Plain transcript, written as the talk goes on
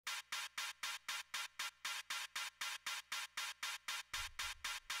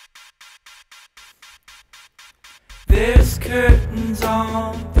There's curtains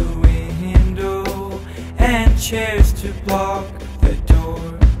on the window and chairs to block the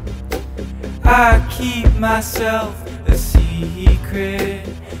door. I keep myself a secret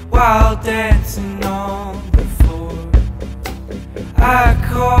while dancing on the floor. I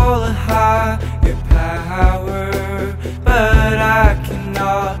call a higher power, but I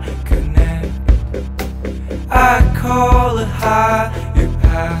cannot connect. I call a higher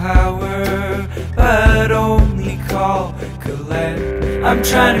power, but only call collect. I'm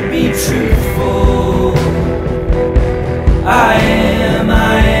trying to be truthful. I am.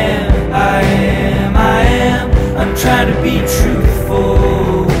 I'm trying to be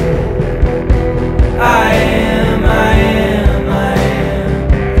truthful. I am.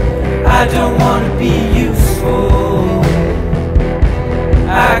 I don't want to be useful.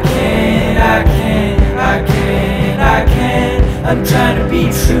 I can't. I'm trying to be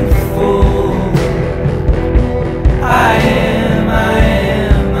truthful. I am.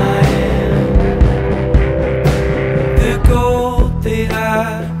 The gold that I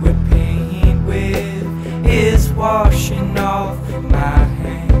would paint with is washing off my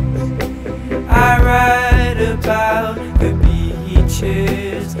hands. I write about the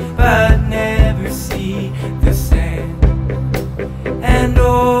beaches, but never see the sand. And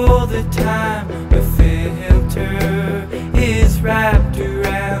all the time a filter is wrapped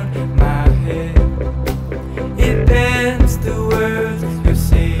around my head. It bends the words you're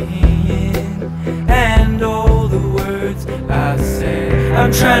saying and all the words I said.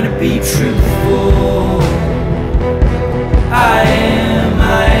 I'm trying to be truthful. I am.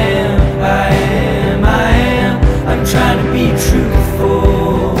 I'm trying to be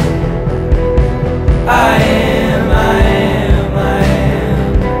truthful. I am.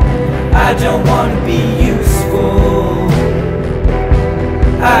 I don't want to be useful.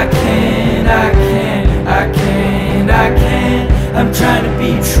 I can't. I'm trying to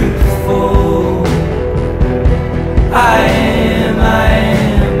be truthful. I am.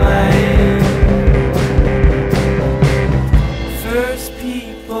 First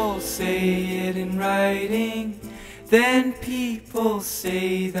people say it in writing, then people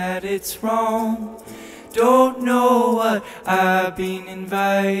say that it's wrong. Don't know what I've been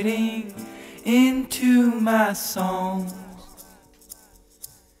inviting into my songs.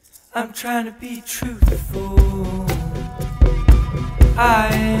 I'm trying to be truthful. I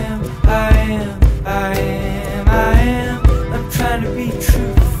am. I'm trying to be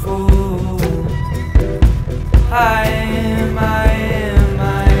truthful. I am.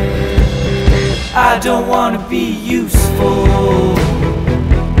 I don't want to be useful.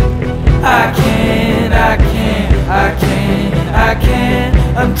 I can't.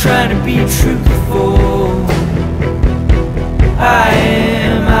 I'm trying to be truthful. I am.